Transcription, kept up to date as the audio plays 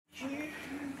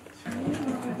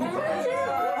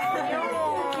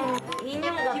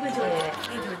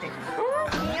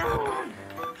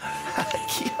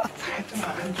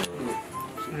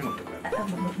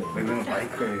외국은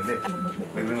마이크인데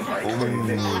외국은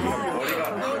마이크인데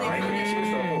머리가 마이크에 치고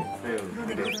있어서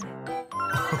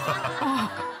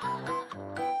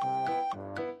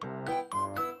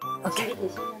오케이.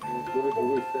 노래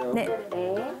보고 있어요. 네.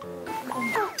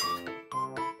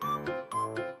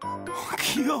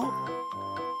 귀여워.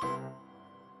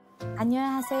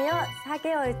 안녕하세요.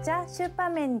 4개월차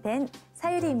슈퍼맨 된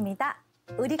사유리입니다.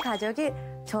 우리 가족이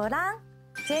저랑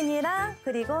제니랑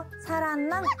그리고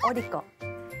사랑랑 어리거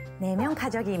 4명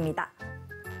가족입니다.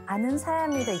 아는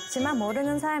사람도 있지만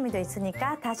모르는 사람도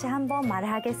있으니까 다시 한번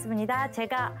말하겠습니다.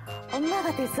 제가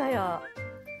엄마가 됐어요.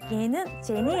 얘는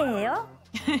제니예요.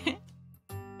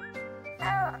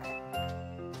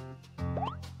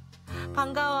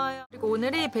 반가워요. 그리고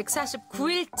오늘이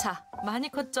 149일차.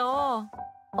 많이 컸죠?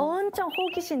 엄청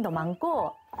호기심도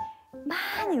많고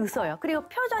많이 웃어요. 그리고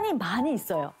표정이 많이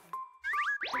있어요.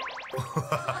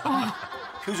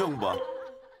 표정 봐.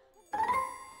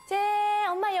 제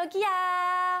엄마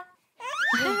여기야.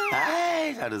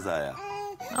 아이, 잘 웃어요.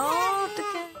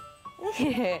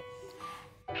 어떡해.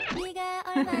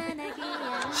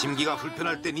 심기가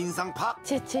불편할 땐 인상파,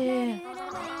 제제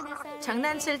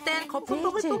장난칠 땐 거품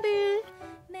뽀글뽀글.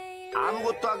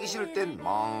 아무것도 하기 싫을 땐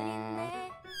멍.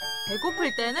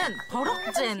 배고플 때는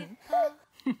버럭젠.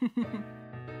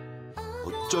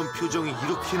 어쩜 표정이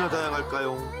이렇게나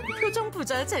다양할까요? 표정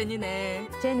부자 제니네.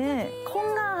 쟤는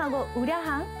건강하고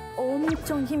우량한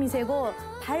엄청 힘이 세고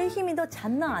발 힘이 더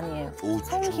장난 아니에요. 오,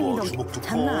 손 힘이 더 주먹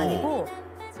장난 아니고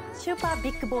슈퍼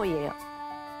빅 보이예요.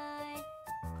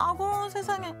 아고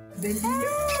세상에.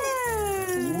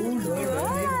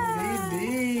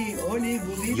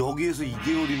 여기에서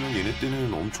 2개월이면 얘네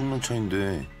때는 엄청난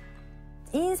차인데.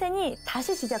 인생이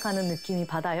다시 시작하는 느낌이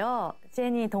받아요.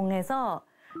 제니 동네에서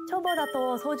저보다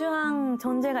더 소중한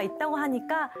존재가 있다고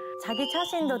하니까 자기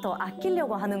자신도 더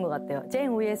아끼려고 하는 것 같아요. 쟤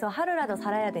위해서 하루라도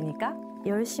살아야 되니까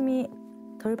열심히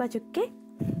돌봐줄게.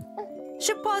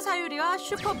 슈퍼 사유리와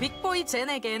슈퍼 빅보이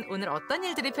젠에겐 오늘 어떤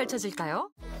일들이 펼쳐질까요?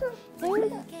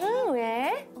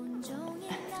 왜?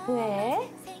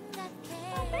 왜?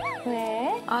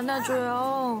 왜?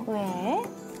 안아줘요. 왜?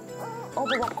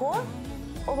 어버바콜?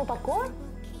 어버바콜?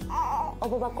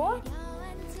 어버바콜?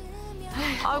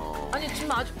 아니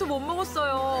지금 아직도 못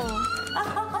먹었어요.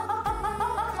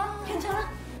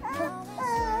 괜찮아?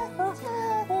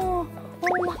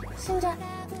 엄마, 진짜.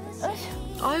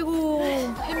 아이고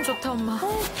힘 좋다 엄마.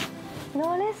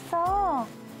 놀랬어.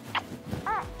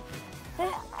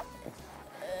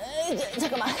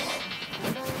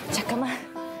 잠깐만.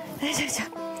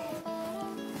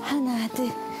 하나,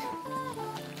 둘.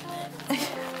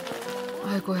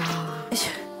 아이고야.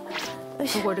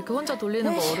 저거 이렇게 혼자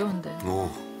돌리는 거 어려운데.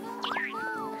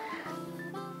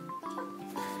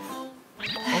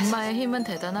 엄마의 힘은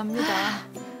대단합니다.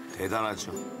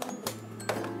 대단하죠.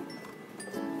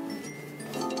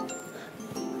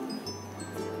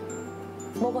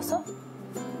 먹었어?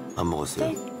 안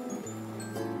먹었어요?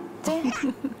 쟤?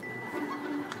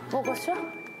 먹었어?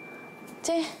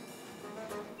 쟤?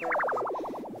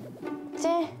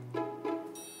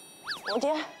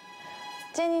 어디야?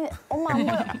 쟤니 엄마 안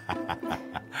먹어.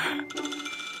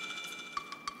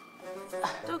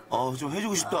 좀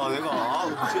해주고 싶다, 내가.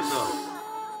 미치겠다.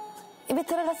 입에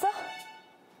들어갔어?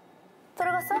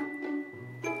 들어갔어?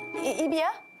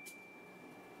 입이야?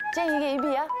 쟤 이게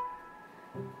입이야?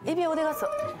 입이 어디 갔어?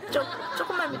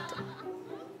 조금만 밑에.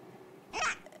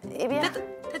 입이야?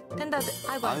 된다.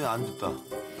 아이고. 아니, 안 됐다.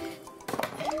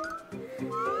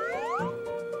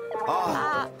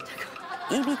 잠깐만.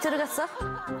 입이 들어갔어?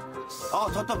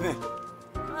 답답해.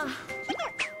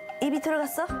 입이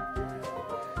들어갔어?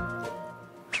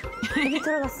 입이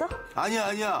들어갔어?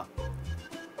 아니야.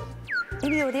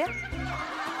 입이 어디야?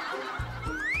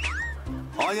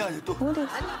 아니야, 또.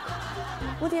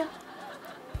 어디야?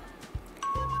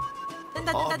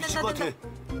 된다. 미칠 것 같아.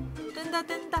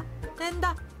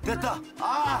 된다. 됐다.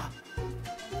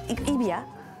 입이야?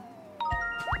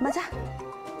 맞아?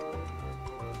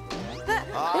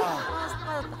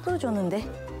 풀어줬는데.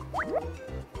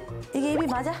 이게 입이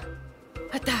맞아?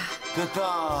 됐다.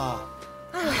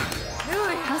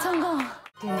 성공.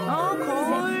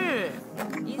 거울.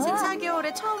 인생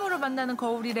 4개월에 처음으로 만나는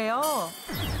거울이래요.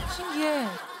 신기해.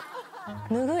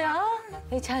 누구야?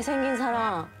 이 잘생긴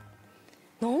사람.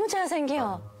 너무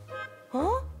잘생겨.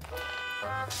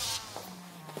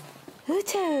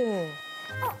 으츠.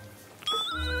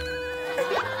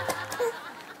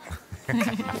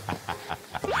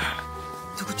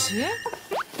 누구지?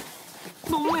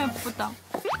 너무 예쁘다.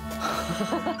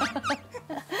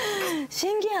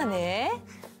 신기하네.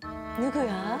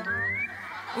 누구야?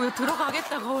 왜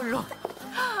들어가겠다 거울로.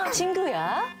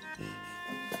 친구야?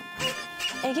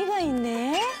 애기가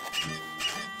있네.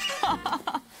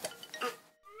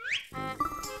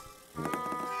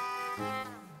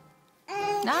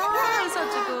 아,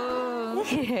 있어지고.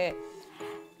 예.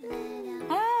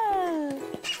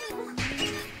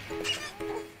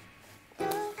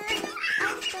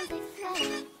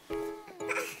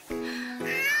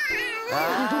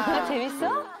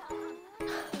 재밌어?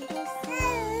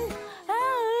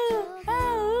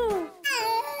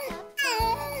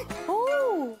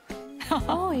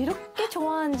 오, 이렇게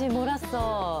좋아하는지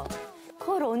몰랐어.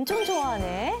 그걸 엄청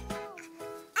좋아하네.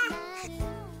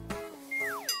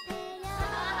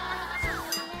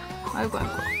 아이고,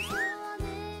 아이고.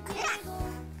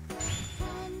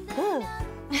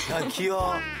 야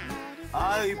귀여워.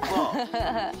 아유 이뻐.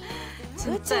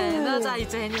 진짜 에너자이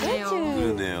젠이네요.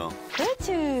 그러네요.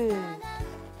 그렇지.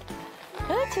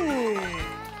 그렇지.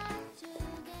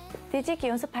 돼지기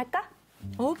연습할까?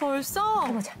 오, 벌써?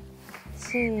 해보자.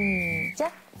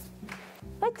 시작.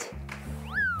 그렇지.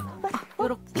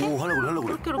 이렇게? 오 하려고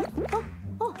그래. 이렇게.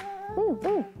 응.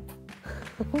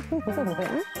 무슨 뭐야?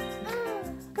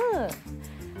 응.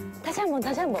 다시 한 번.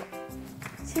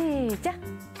 시작.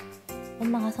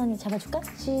 엄마가 선이 잡아줄까?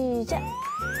 시작.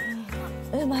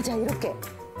 응, 맞아, 이렇게.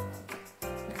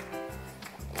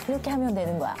 이렇게 하면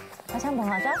되는 거야. 다시 한 번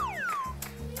하자.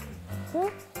 응?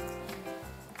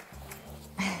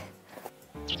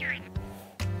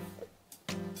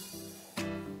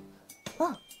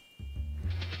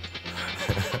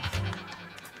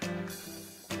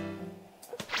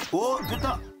 오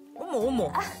됐다.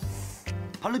 어머.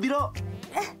 발로 밀어.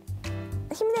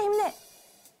 힘내.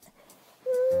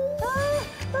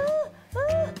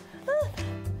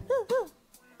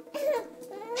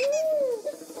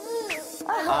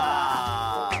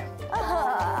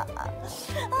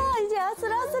 이제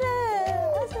아슬아슬해.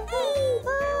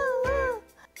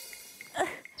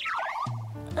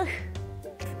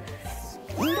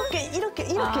 이렇게.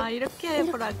 아, 이렇게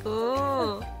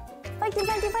해보라고. 파이팅.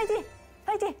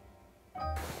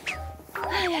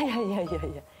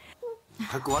 야야야야야.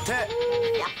 갈 것 같아.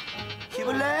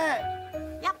 힘을 내.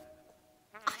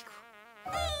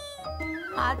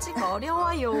 아직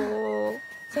어려워요.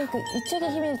 선생님, 이쪽에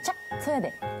힘이 쫙 서야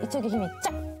돼. 이쪽에 힘이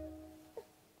쫙.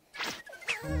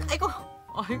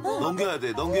 아이고. 넘겨야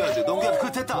돼.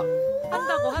 그 됐다.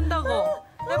 한다고.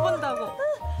 해본다고.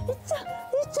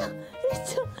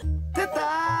 이쪽.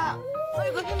 됐다.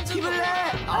 아이고, 힘을 내.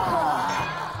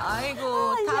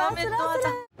 아이고, 이제 다음에 또 하자.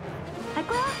 할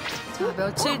거야? 자,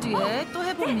 며칠 뒤에 또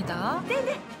해봅니다.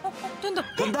 네. 된다.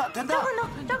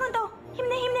 조금 더.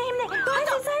 힘내. 할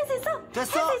수 있어.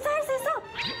 됐어. 할 수 있어.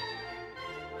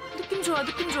 느낌 좋아.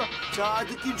 자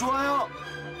느낌 좋아요.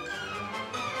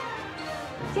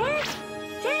 제.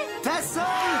 됐어.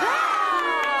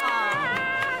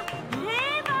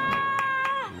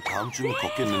 다음 주면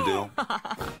걷겠는데요.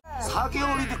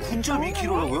 4개월인데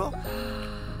 9.2kg라고요?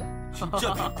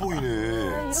 진짜 빅보이네.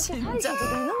 이렇게 살이 도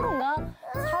되는 건가?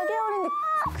 4개월인데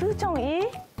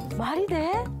 9.2? 말이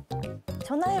돼?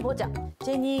 전화해보자.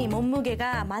 제니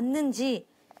몸무게가 맞는지.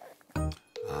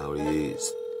 아 우리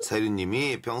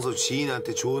사유리님이 평소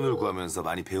지인한테 조언을 구하면서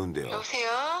많이 배운대요. 여보세요?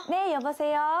 네,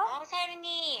 여보세요?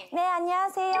 사유리님. 네,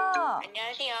 안녕하세요.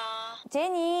 안녕하세요.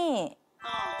 제니,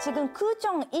 지금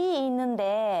 9.2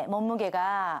 있는데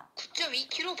몸무게가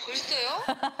 9.2kg 벌써요?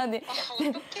 네.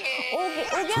 어떡해.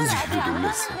 5개월 아직 안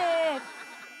갔는데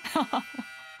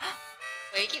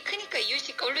애기 크니까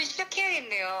이유식 얼른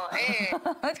시작해야겠네요. 예.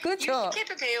 그렇죠.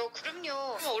 이유식해도 돼요.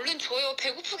 그럼요. 그럼 얼른 줘요.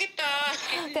 배고프겠다.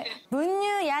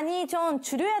 분유 양이 좀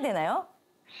줄여야 되나요?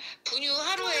 분유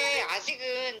하루에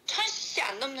아직은 1000cc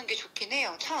안 넘는 게 좋긴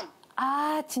해요. 1000.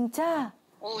 아, 진짜?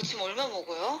 지금 얼마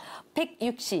먹어요?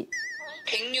 160.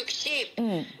 160.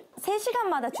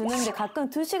 3시간마다 주는데 가끔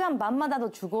 2시간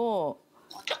반마다도 주고.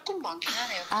 조금 많긴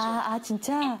하네요. 그죠? 아,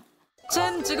 진짜?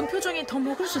 젠 지금 표정이 더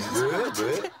먹을 수 있어. 왜?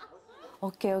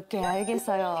 오케이,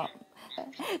 알겠어요.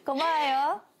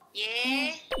 고마워요.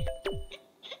 예.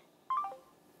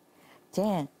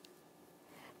 젠.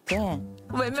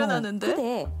 외면하는데?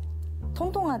 그래.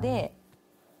 통통하대.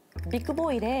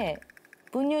 빅보이래.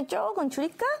 분유 조금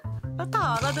줄일까?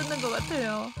 다 알아듣는 것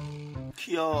같아요.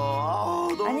 귀여워.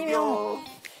 너무 아니면 귀여워.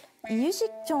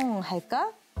 이유식 좀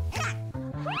할까?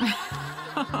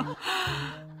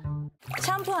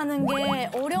 샴푸하는 게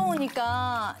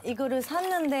어려우니까 이거를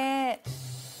샀는데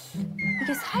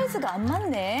이게 사이즈가 안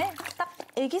맞네. 딱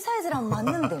애기 사이즈랑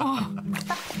맞는데.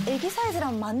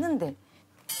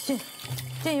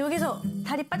 쟤 여기서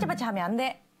다리 빠짝빠짝 하면 안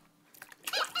돼.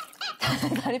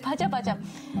 다리 빠짝빠짝.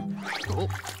 이거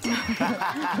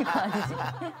아니지.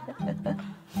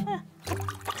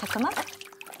 잠깐만.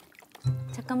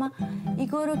 잠깐만.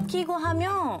 이거를 끼고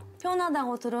하면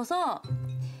편하다고 들어서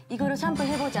이거를 샴푸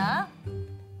해보자.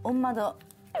 엄마도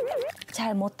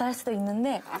잘 못할 수도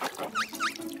있는데.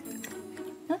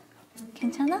 응?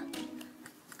 괜찮아?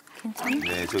 괜찮아?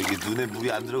 네, 저 이게 눈에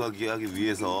물이 안 들어가게 하기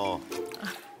위해서.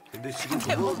 근데 지금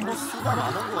저거 뭐 수다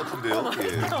많은 것 같은데요?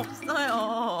 예.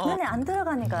 없어요. 눈에 안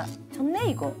들어가니까 좋네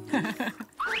이거.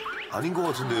 아닌 것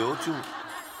같은데요? 지금.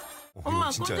 엄마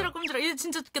진짜요? 꼼지락. 이제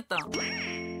진짜 죽겠다.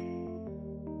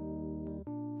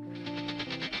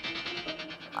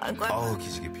 아이고. 아우,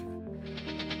 기지개피.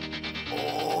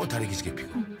 오, 다리 기지개피가.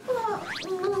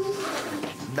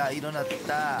 나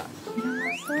일어났다.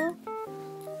 일어났어?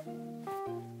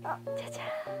 짜잔.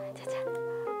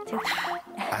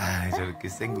 아, 저렇게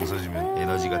쌩 웃어주면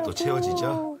에너지가 또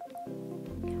채워지죠?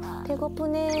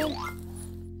 배고프네.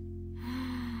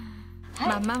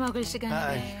 맘마 먹을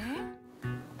시간이네.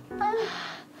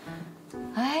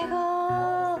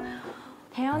 아이고.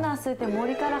 태어났을 때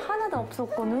머리카락 하나도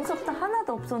없었고 눈썹도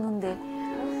하나도 없었는데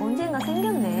언젠가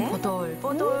생겼네.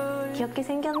 뽀돌뽀돌. 귀엽게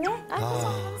생겼네.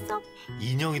 아,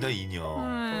 인형이다,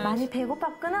 인형. 많이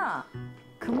배고팠구나.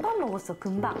 금방 먹었어,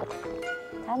 금방.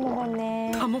 잘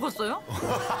먹었네. 다 먹었어요?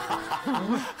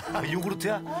 아,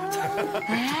 요구르트야? 아, 잘 먹었다.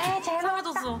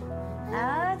 사라졌어.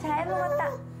 아, 잘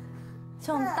먹었다.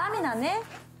 좀 땀이 나네?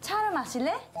 차를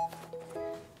마실래?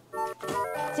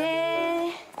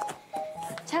 쟤,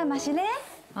 차 마실래?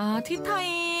 아,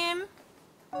 티타임.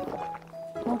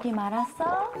 목이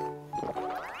말았어?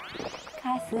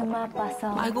 가슴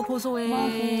아파서 아이고, 보소해.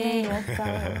 목이 내렸어.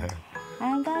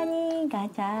 안가니가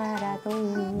자라도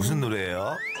무슨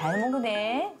노래예요? 잘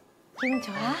먹으네. 기분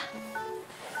좋아?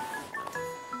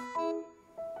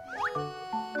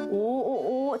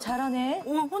 오, 잘하네.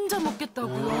 오, 혼자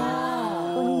먹겠다고요.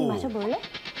 언니 마셔볼래?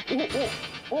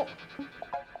 오.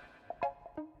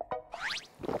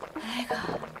 아이고,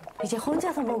 이제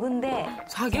혼자서 먹은데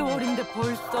 4개월인데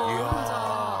벌써 혼자.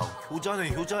 이야, 효자네,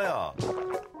 효자야.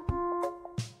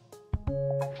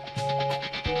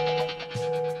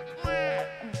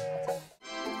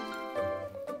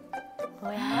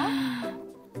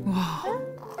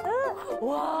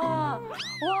 와,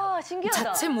 신기하다.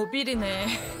 자체 모빌이네.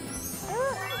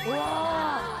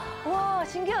 와,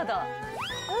 신기하다.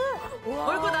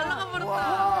 얼굴 날아가 버렸다.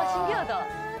 와, 신기하다.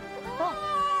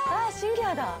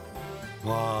 신기하다.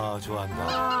 와, 좋아한다.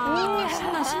 와,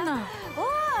 신나.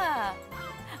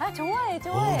 와, 좋아해.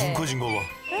 눈 커진 거 봐.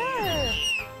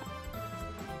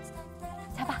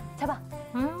 잡아.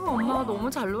 엄마가 너무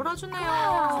잘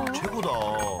놀아주네요. 최고다.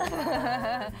 오,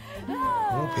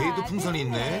 배에도 풍선이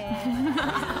있네.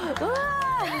 우와.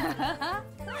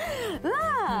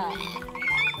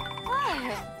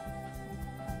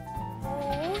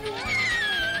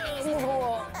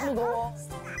 무거워.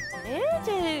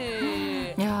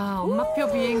 에이지. 야,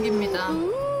 엄마표 비행기입니다.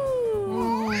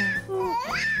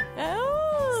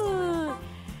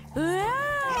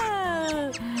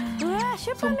 우와,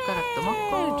 슈퍼맨. 손가락도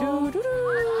먹고.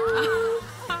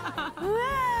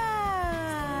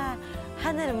 우와.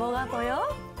 하늘 뭐가 보여?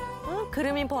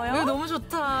 구름이 보여? 이거 너무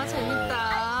좋다.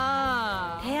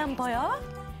 재밌다. 태양 보여?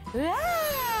 우와.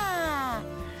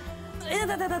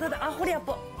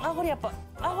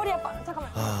 허리 아파.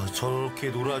 잠깐만. 아, 저렇게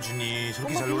놀아주니,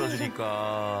 저렇게 잘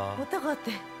놀아주니까. 못할 것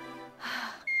같아.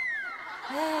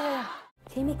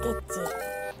 재밌겠지?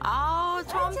 아,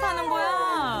 처음 타는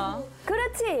거야.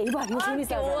 그렇지. 이거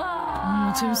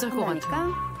재밌어. 재밌을 것 같아.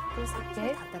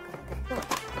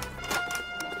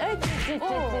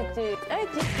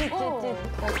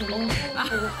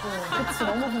 그치,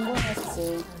 너무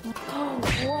궁금했지.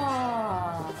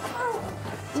 우와.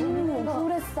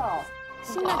 그랬어.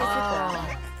 신나게 쓸 거야.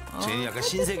 쟤는 약간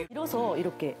신세계. 일어서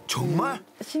이렇게. 정말?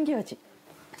 신기하지?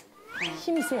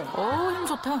 힘이 세. 힘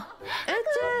좋다.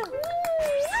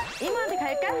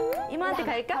 이모한테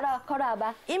갈까?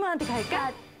 걸어와봐. 이모한테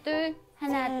갈까?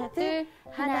 하나, 둘.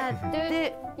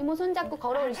 이모 손잡고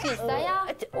걸어올 수 있어요?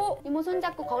 이모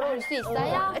손잡고 걸어올 수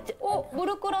있어요?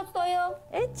 무릎 꿇었어요.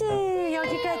 에찌,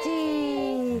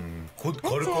 여기까지. 곧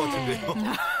걸을 것 같은데요?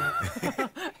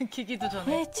 기기도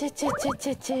전에. 에찌.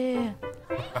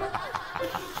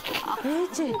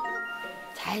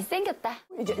 잘생겼다.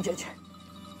 이제.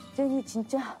 쟤니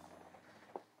진짜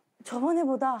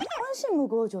저번에보다 훨씬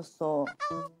무거워졌어.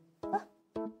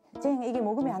 쟤 이게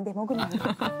먹으면 안 돼.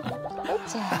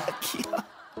 에찌.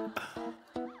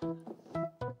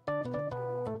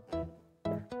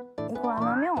 이거 안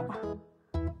하면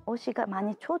옷이가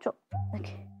많이 쳐져.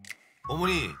 이렇게.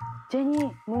 어머니,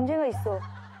 쟤니 문제가 있어.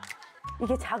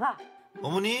 이게 작아.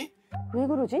 어머니? 왜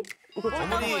그러지? 이게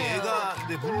어머니, 애가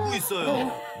근데 물고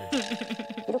있어요.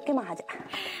 이렇게만 하자.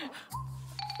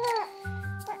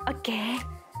 오케이.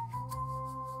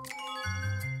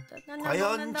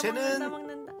 과연 쟤는?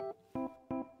 먹는다.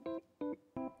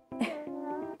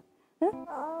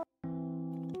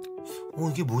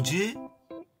 이게 뭐지?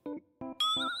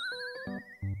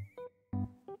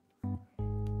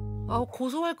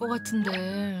 고소할 것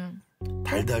같은데.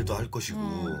 달달도 할 것이고.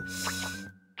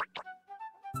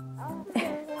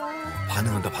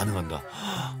 반응한다.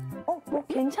 뭐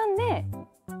괜찮네.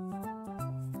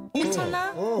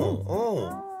 괜찮아?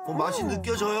 맛이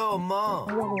느껴져요, 엄마.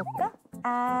 먹어볼까?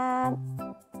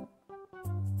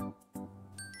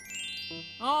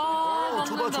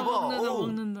 줘봐.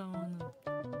 먹는다.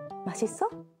 맛있어?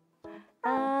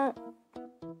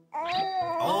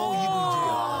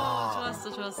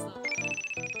 이거지. 좋았어.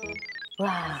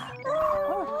 와.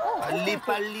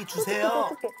 빨리 주세요.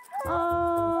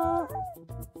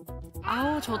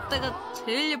 아우, 저 때가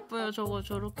제일 예뻐요,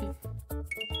 저렇게.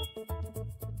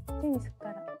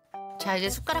 숟가락. 자, 이제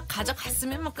숟가락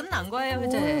가져갔으면 뭐 끝난 거예요,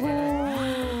 이제.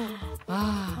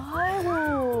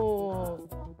 아이고.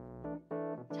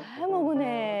 잘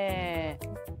먹으네.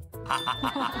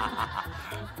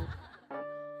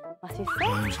 맛있어?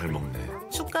 잘 먹네.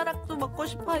 숟가락도 먹고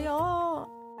싶어요.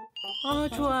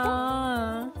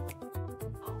 좋아.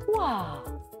 우와.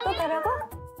 또 달아봐?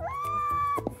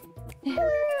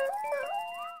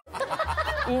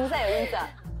 인사요, 인사.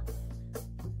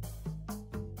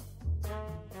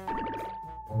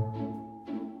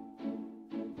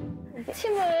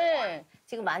 침을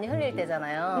지금 많이 흘릴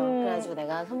때잖아요. 그래가지고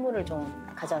내가 선물을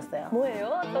좀 가져왔어요. 뭐예요?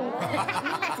 어떤 거?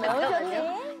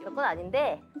 나오셨니? 몇 건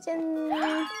아닌데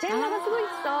짠. 젠나가 쓰고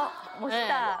있어.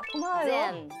 멋있다.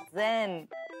 고마워요. 젠.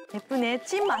 예쁘네.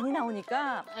 찜 많이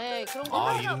나오니까. 네, 그런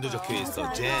거. 이름도 적혀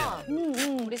있어. 젠.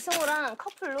 우리 승우랑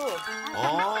커플로.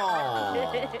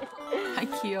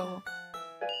 귀여워.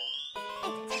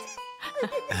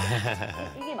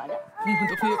 이게 맞아?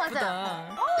 너무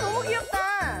예쁘다. 너무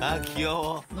귀엽다.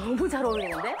 귀여워. 너무 잘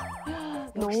어울리는데?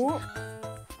 너무.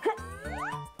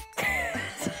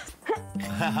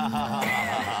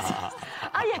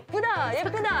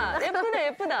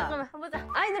 예쁘다. 잠깐만 해보자.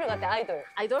 아이돌 같아, 아이돌.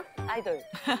 아이돌?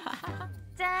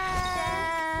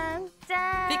 짠.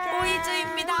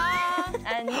 빅보이즈입니다.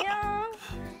 안녕.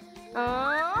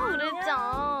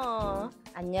 그랬죠.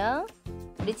 안녕.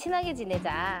 우리 친하게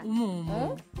지내자.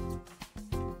 어머.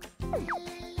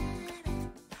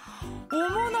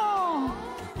 어머나.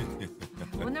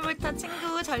 오늘부터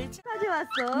친구 절친.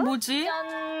 가져왔어. 뭐지?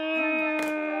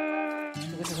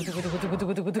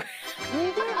 두구두구두구두구두구두구.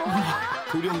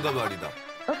 도령 가발이다.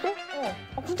 어때?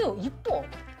 근데 이뻐.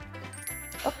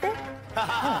 어때? 이뻐.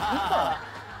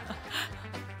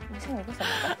 무슨 이거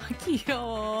써볼까?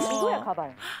 귀여워. 이거야,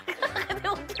 가발. 근데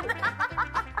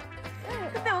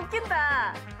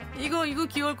웃긴다. 이거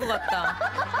귀여울 것 같다.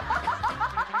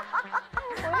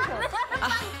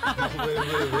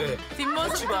 왜?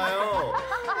 뒷모습. 하지 마요.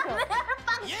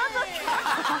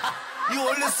 이거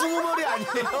원래 승우머리 아니에요?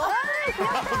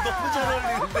 너무 잘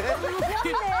어울리는데?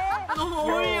 너무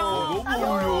어울려. 너무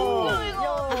어울려.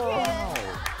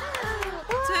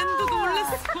 젠도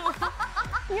놀랬어.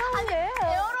 귀여운데?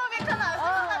 에어로빅 하나.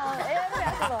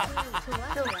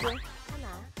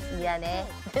 미안해.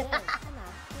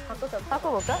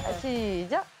 바꿔볼까?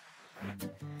 시작.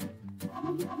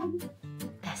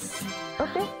 됐어.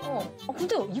 어때?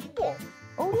 근데 이뻐.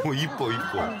 이뻐.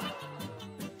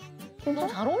 너무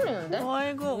잘 어울리는데?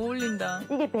 아이고, 어울린다.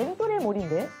 이게 벤토레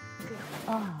몰인데?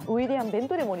 위대한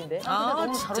벤토레 몰인데?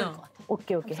 너무 잘 진짜. 어울릴 것 같아.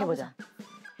 오케이, 해보자.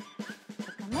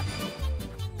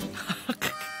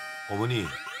 어머니.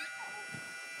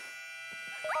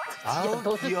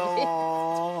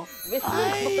 귀여워. 왜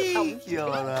쓰는 거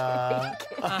귀여워라.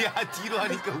 야, 뒤로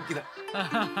하니까 웃기다.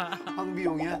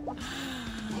 황비용이야?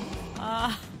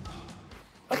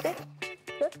 어때?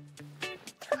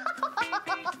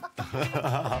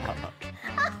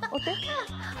 어때?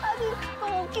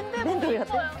 너무 웃긴데? 벤토레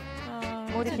같아?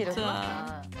 머리 진짜. 길어서.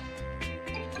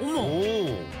 어머.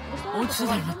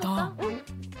 진짜 닮았다.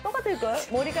 똑같을걸?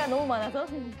 머리가 너무 많아서.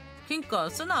 그니까,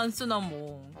 쓰나 안 쓰나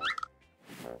뭐.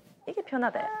 이게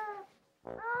편하다.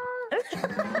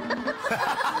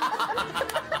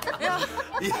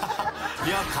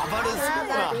 야, 가발은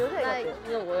승우야. 나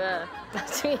이거 뭐야?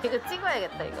 나중에 이거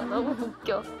찍어야겠다. 이거 너무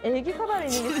웃겨. 애기 가발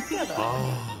있는 게 특이하다.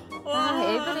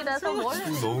 애들이라서 뭘?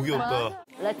 너무 귀엽다.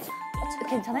 렛츠.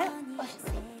 괜찮아요?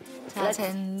 자,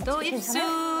 젠도 입수.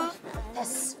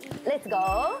 됐어. 렛츠 고.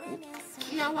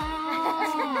 귀여워.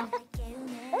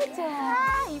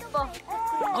 자, 이뻐.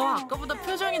 아까보다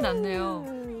표정이 낫네요.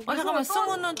 잠깐만,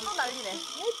 승우는 또 난리네.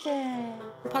 자.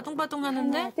 바둥바둥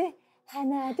하는데?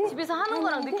 하나, 둘. 집에서 하는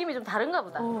거랑 느낌이 좀 다른가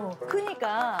보다.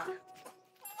 그니까.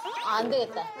 안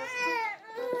되겠다.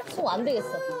 속 안 되겠어.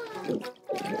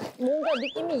 뭔가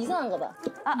느낌이 이상한가 봐.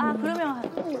 그러면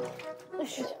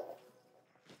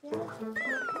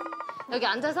여기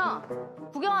앉아서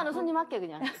구경하는 손님 할게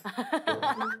그냥.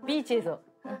 비치에서.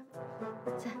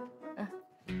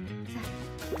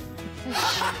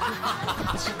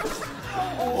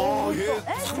 얘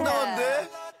상당한데?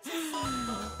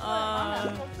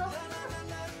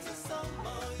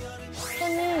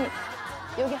 손님,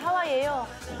 여기 하와이예요.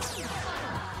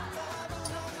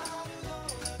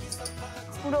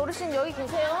 우리 어르신 여기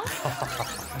계세요?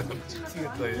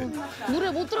 미치겠다 얘.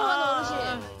 물에 못 들어가는 어르신.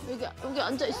 여기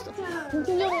앉아 있어.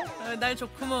 구경. 날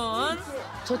좋구먼.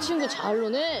 저 친구 잘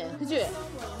노네. 그지?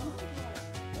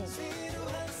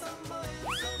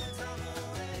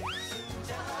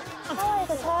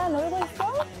 하와이에서 잘 놀고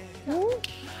있어? 응?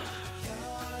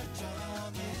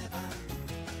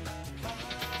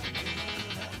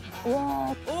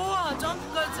 와, 우와,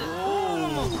 점프까지.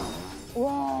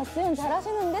 와, 수영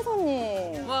잘하시는데,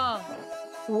 손님. 와.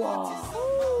 우와.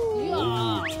 이야.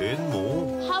 쟤는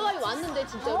뭐. 하와이 왔는데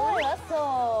진짜로? 하와이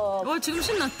왔어. 와, 지금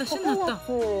신났다, 신났다.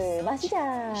 코코넛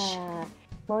마시자.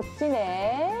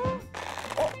 멋지네.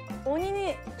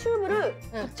 본인이 튜브를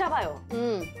툭 잡아요.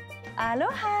 응.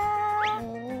 아로하.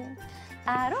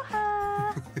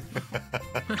 아로하.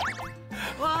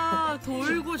 와,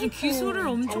 돌고 지금 기술을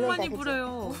엄청 많이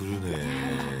부려요.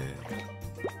 그러네.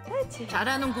 그렇지.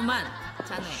 잘하는구만,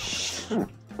 자네.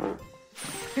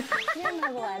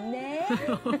 수영하고 왔네.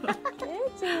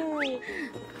 그렇지.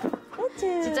 그렇지.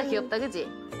 진짜 귀엽다, 그지?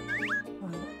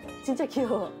 진짜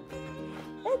귀여워.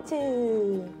 그렇지.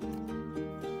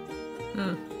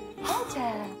 응.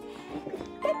 자,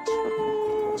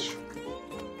 까꾸.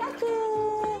 까꾸.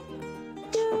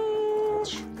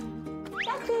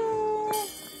 까꾸.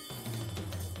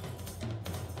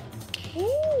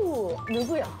 오,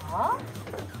 누구야?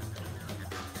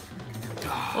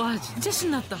 와, 진짜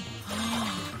신났다.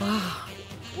 와.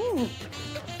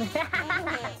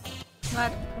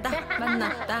 왔다,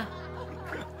 만났다.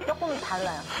 조금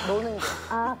달라요. 노는 게.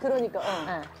 아, 그러니까.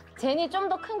 응. 제니 좀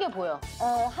더 큰 게 보여.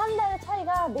 한 달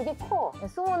차이가 되게 커.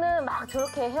 승우는 막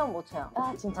저렇게 헤엄 못 쳐요.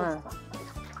 아, 진짜. 응.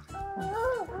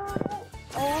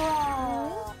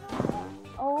 우와.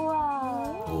 우와.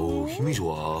 오 힘이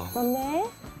좋아. 맞네.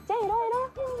 자, 이러.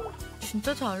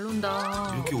 진짜 잘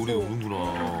논다. 이렇게 오래 노는구나.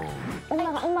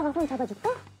 엄마가 손 잡아줄까?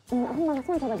 엄마가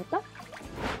손 잡아줄까?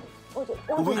 왜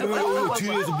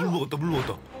뒤에서 물 먹었다 물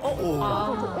먹었다.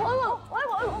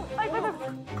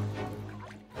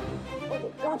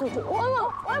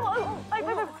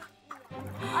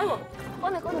 아이고,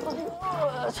 꺼내.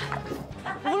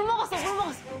 물 먹었어.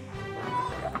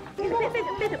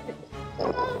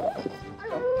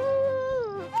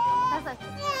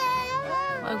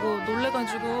 아이고,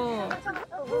 놀래가지고.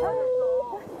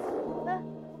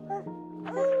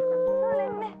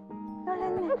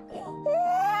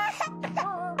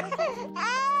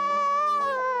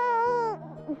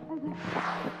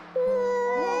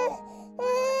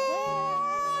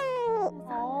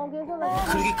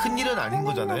 그렇게 큰 일은 아닌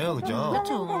거잖아요, 그죠?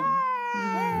 그쵸?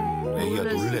 애기가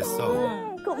놀랬어.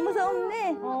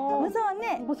 무서웠네.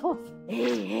 무서웠어.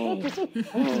 에이.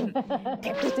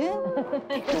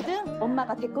 됐거든.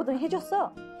 엄마가 됐거든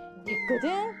해줬어.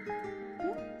 됐거든.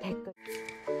 응? 됐거든.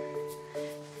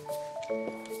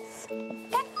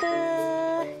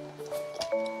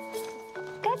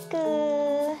 까끄.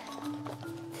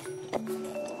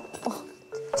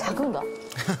 작은가?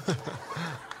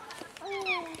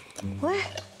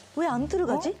 왜 안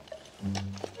들어가지?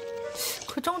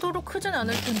 그 정도로 크진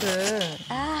않을 텐데.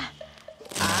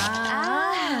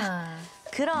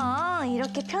 그럼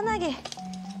이렇게 편하게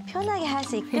할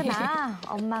수 있구나.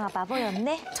 엄마가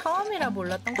바보였네. 처음이라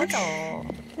몰랐던 거죠.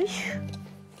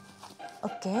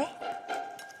 오케이.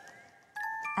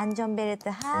 안전벨트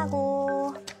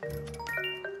하고.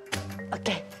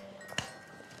 오케이.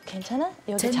 괜찮아?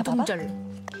 여기 잡아봐. 젠동절.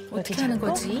 어떻게 하는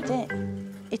거지? 이제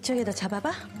이쪽에다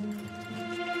잡아봐.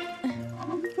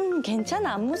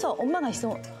 괜찮아. 안 무서워. 엄마가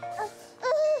있어.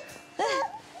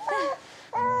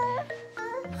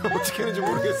 어떻게 하는지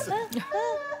모르겠어.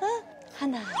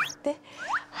 하나, 둘.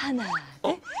 하나,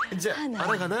 둘. 이제 하나,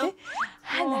 알아가나요? 둘.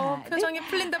 하나, 표정이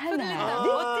풀린다.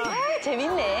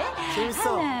 재밌네.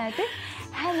 재밌어.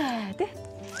 하나, 둘.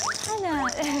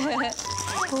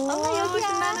 엄마 여기야.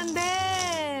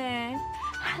 신나는데.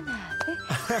 하나, 둘.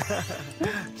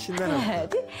 신나는. 하나,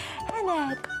 둘.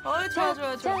 좋아.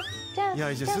 야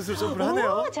이제 슬슬 점프를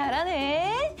하네요. 오,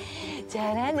 잘하네.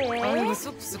 아이고,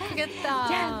 쑥쑥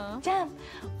크겠다. 짬.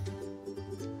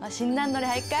 신난 노래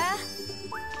할까?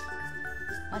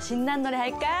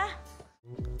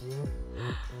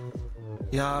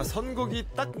 야 선곡이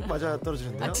딱 맞아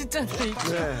떨어지는데요. 아, 진짜. 네.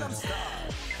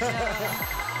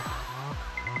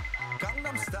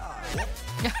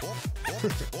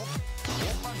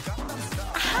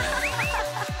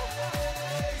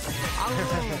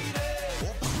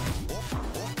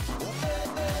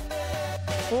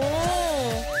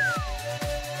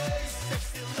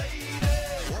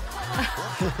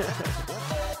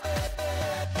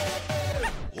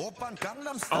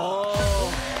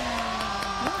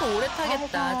 이거 오래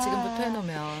타겠다. 지금부터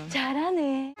해놓으면.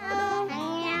 잘하네.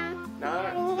 안녕.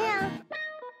 안녕.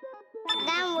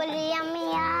 난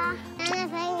william이야.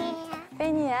 나는 팬이야.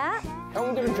 팬이야?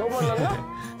 형들은 처음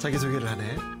만났나? 자기소개를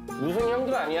하네. 무슨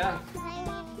형들 아니야?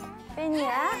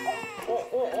 팬이야?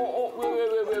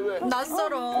 왜?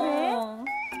 낯설어. 왜?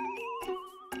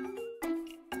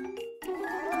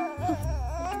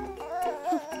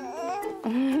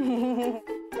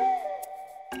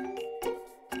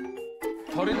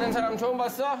 덜 있는 사람 처음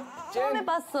봤어? 처음에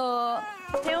봤어.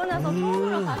 태어나서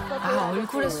처음으로 봤어. 아,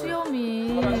 얼굴에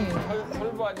수염이.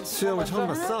 털보 아직 수염을 처음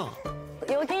봤어?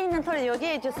 여기 있는 털 여기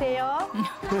해주세요.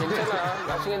 괜찮아.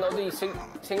 나중에 너도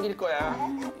생길 거야.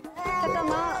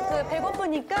 잠깐만, 그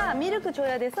배고프니까 미ルク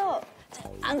줘야 돼서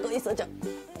안고 있어줘.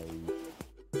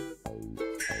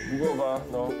 무거워봐,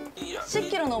 너.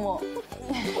 10kg 넘어.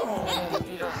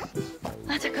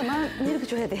 아 잠깐만, 미ルク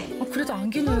줘야 돼. 그래도 안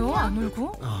기네요, 안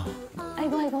울고.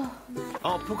 아이고.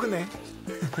 포크네.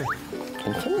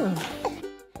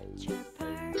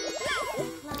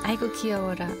 아이고,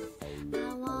 귀여워라.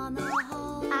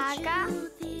 아가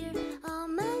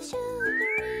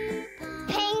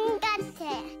뱀 같아.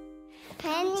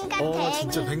 뱀 같아.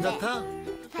 진짜 뱀 같아?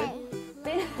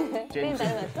 뱀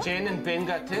닮았어? 쟤는 뱀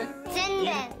같아?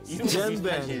 젠뱀.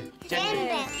 젠뱀.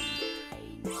 젠뱀.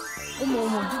 어머,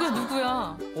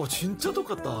 누구야? 진짜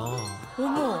똑같다.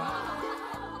 어머.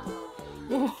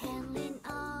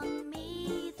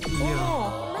 이야.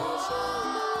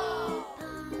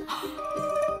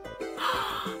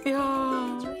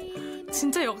 이야,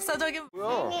 진짜 역사적인.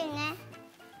 뭐야? 네.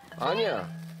 아니야.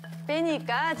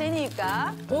 뱀이니까,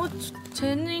 제니까.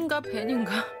 젠인가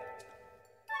벤인가?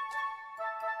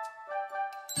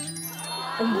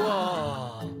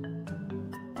 우와.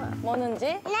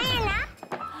 뭐는지?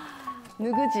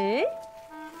 누구지?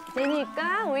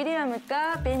 제니까,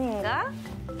 윌리엄일까, 벤인가?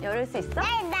 열을 수 있어?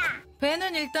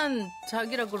 벤은 일단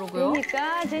자기라 그러고요.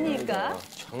 제니까, 제니까.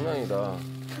 장난이다.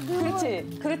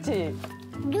 그렇지.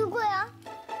 누구야?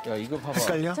 야, 이거 봐봐.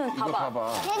 헷갈려? 좀 이거 봐봐.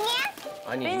 봐봐. 젠이야?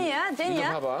 아니. 벤이야, 제니야?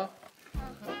 이거 봐봐.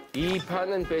 이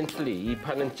판은 벤틀리, 이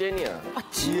판은 제니야.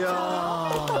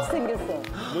 이야. 생겼어.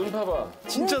 눈 봐봐.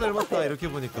 진짜 닮았다, 이렇게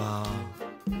보니까.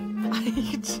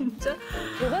 이게 진짜.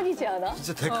 대박이지 않아?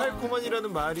 진짜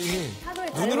데칼코만이라는 말이 하루에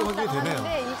눈으로 확인이 닮았다고 되네요.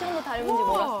 하는데 이 정도 닮은지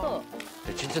몰랐어.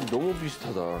 야, 진짜 너무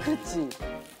비슷하다. 그렇지.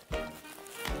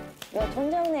 야,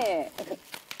 전장내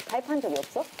가입한 적이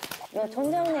없어? 야,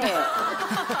 전장내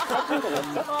가입한 적이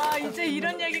없어? 와, 이제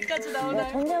이런 얘기까지 야,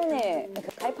 나오나요? 전장내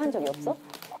가입한 적이 없어?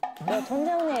 야,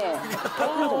 전장내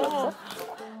가입한 적이 없어?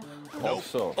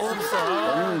 없어.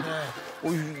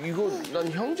 이거 난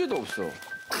형제도 없어.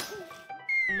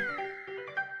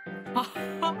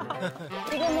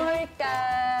 이거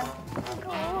뭘까?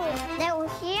 내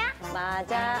옷이야?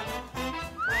 맞아.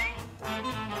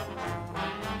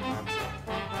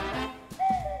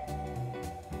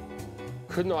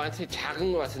 그 너한테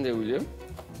작은 거 같은데, 윌리엄?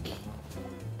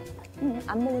 응,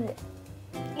 안 먹은데.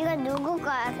 이거 누구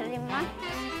거야, 설마?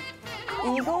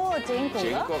 이거 제인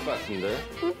제일 건가? 것 같은데.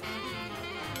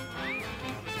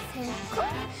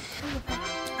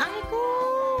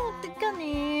 아이고,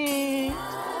 어떡하니.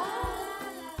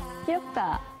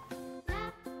 귀엽다.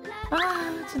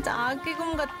 아, 진짜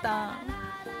아기곰 같다.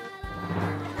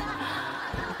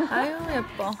 아유,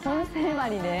 예뻐. 곰세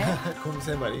마리네. 곰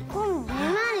 3마리. 그럼 내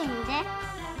말인데?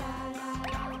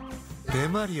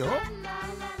 4마리요?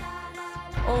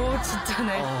 오,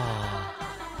 진짜네.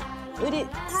 우리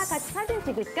다 같이 사진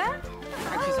찍을까?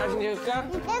 같이 사진 찍을까?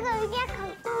 내가 의자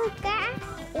갖고 올까?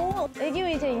 오, 애기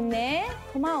의자 있네.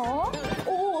 고마워.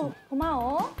 오,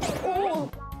 고마워. 오,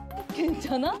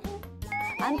 괜찮아?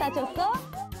 안 다쳤어?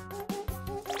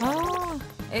 아,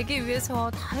 애기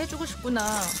위해서 다 해주고 싶구나.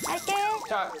 할게.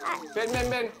 자,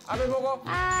 벤. 앞에 보고.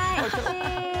 아이씨.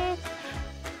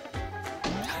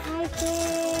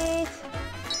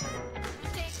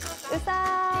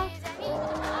 으쌰.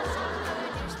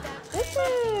 으쌰.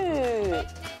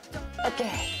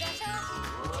 오케이.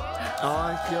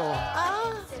 귀여워.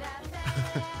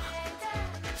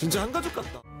 진짜 한 가족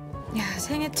같다. 야,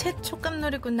 생애 첫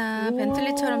촉감놀이구나.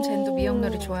 벤틀리처럼 젠도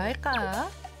미역놀이 좋아할까?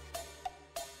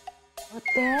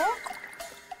 어때?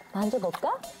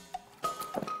 만져볼까?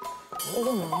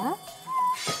 이게 뭐야?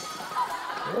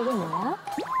 이게 뭐야?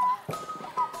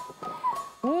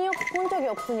 미역 본 적이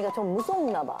없으니까 좀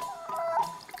무섭나 봐.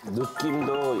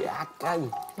 느낌도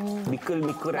약간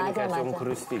미끌미끌하니까 맞아, 좀 맞아.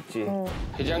 그럴 수도 있지.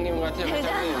 회장님 같아요,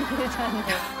 회장님. 회장님.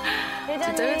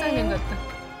 진짜 회장님 같다.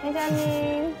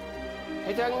 회장님.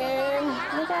 회장님.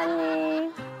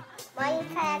 회장님.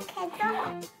 머리카락 해줘.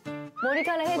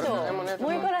 머리카락 해줘. 한번 해줘.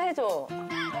 머리카락 해줘.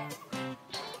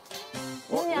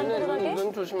 눈이 안 들어가게?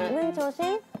 눈 조심해. 눈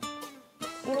조심.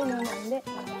 이러면 안 돼.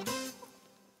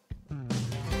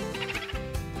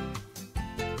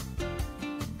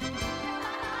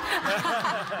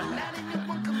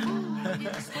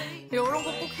 이런 거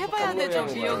꼭 해봐야 되죠,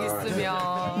 기억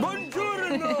있으면. 뭔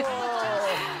소리는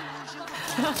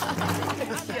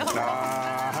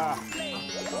너!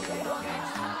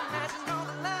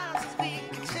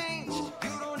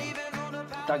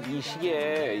 딱 이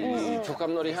시기에 이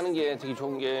족감놀이 하는 게 되게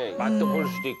좋은 게 맛도 볼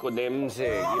수도 있고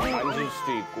냄새 만질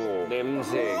수도 있고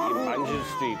냄새 만질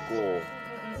수도 있고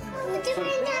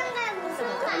우주회장가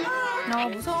무슨 거 아니야?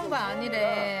 무서운 거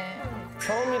아니래.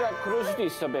 처음이라 그럴 수도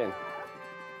있어 벤.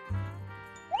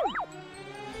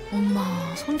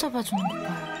 엄마, 손 잡아주는 거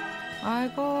봐요.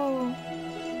 아이고,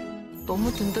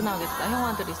 너무 든든하겠다,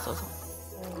 형아들 있어서.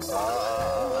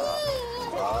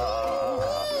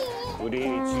 우리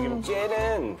지금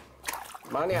쟤는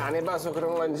많이 안 해봐서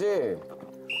그런 건지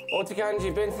어떻게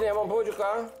하는지 벤슨이 한번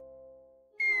보여줄까?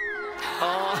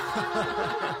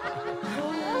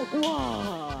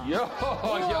 우와. 야.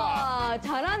 와,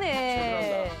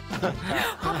 잘하네.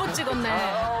 화보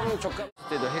찍었네. 족감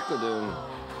때도 했거든.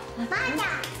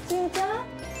 진짜?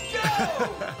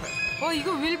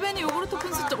 이거 윌벤이 요구르트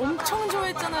콘서트 엄청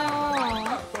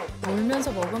좋아했잖아요.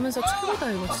 놀면서 먹으면서 최고다,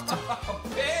 이거 진짜.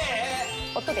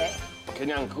 어떻게?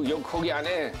 그냥 거기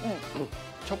안에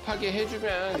접하게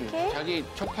해주면 오케이. 자기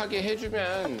접하게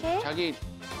해주면 오케이. 자기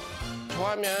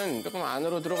좋아하면 조금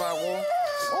안으로 들어가고.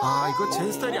 아, 이거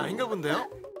제 스타일이 아닌가 본데요?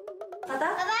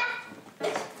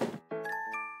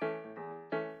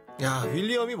 야,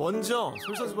 윌리엄이 먼저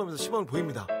솔선수범해서 시범을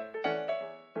보입니다.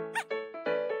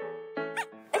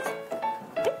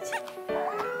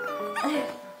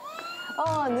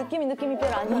 느낌이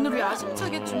별로 안 좋아. 오늘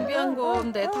야심차게 준비한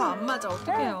건데 다 안 맞아,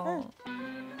 어떡해요.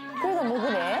 그래서 뭐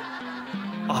그래?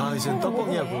 아, 이젠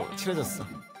떡볶이하고 친해졌어.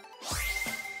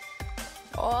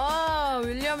 와,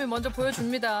 윌리엄이 먼저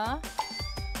보여줍니다.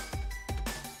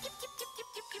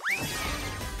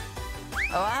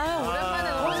 와, 오랜만에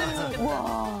너무 재밌었겠다.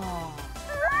 와.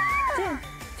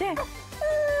 쟤.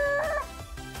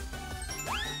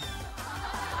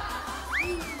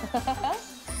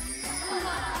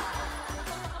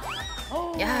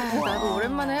 야, 나도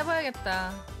오랜만에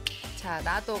해봐야겠다. 자,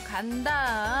 나도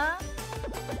간다.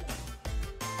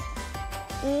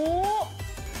 오.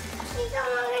 이거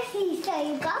먹을 수 있어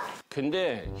이거?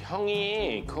 근데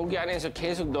형이 거기 안에서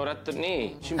계속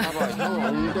놀았더니 지금 봐봐 형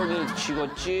엉덩이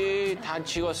찍었지 다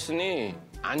찍었으니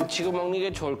안 찍어 먹는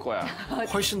게 좋을 거야.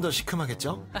 훨씬 더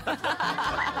시큼하겠죠?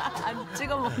 안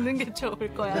찍어 먹는 게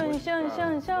좋을 거야. 숑.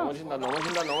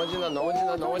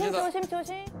 넘어진다.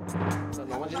 조심.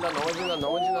 넘어진다.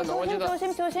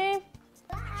 조심.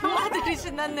 형아들이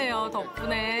신났네요,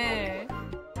 덕분에.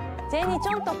 제니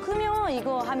좀 더 크면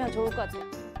이거 하면 좋을 것 같아.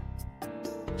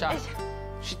 자,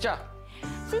 씻자.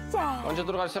 진짜. 먼저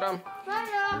들어갈 사람.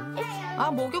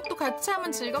 아, 목욕도 같이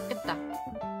하면 즐겁겠다.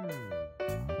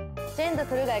 제니도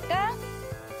들어갈까?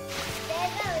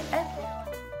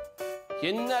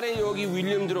 옛날에 여기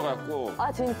윌리엄 들어갔고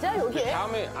아 진짜 여기에?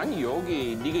 다음에 아니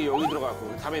여기 네가 여기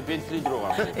들어갔고 다음에 벤틀리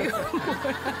들어갔고.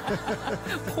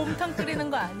 곰탕 끓이는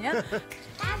거 아니야?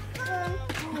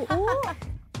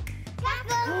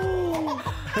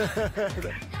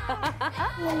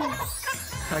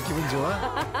 아, 기분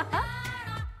좋아?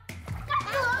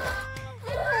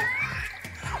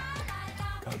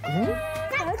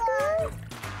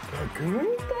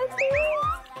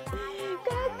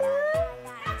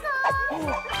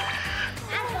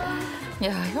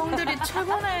 야, 형들이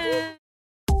최고네.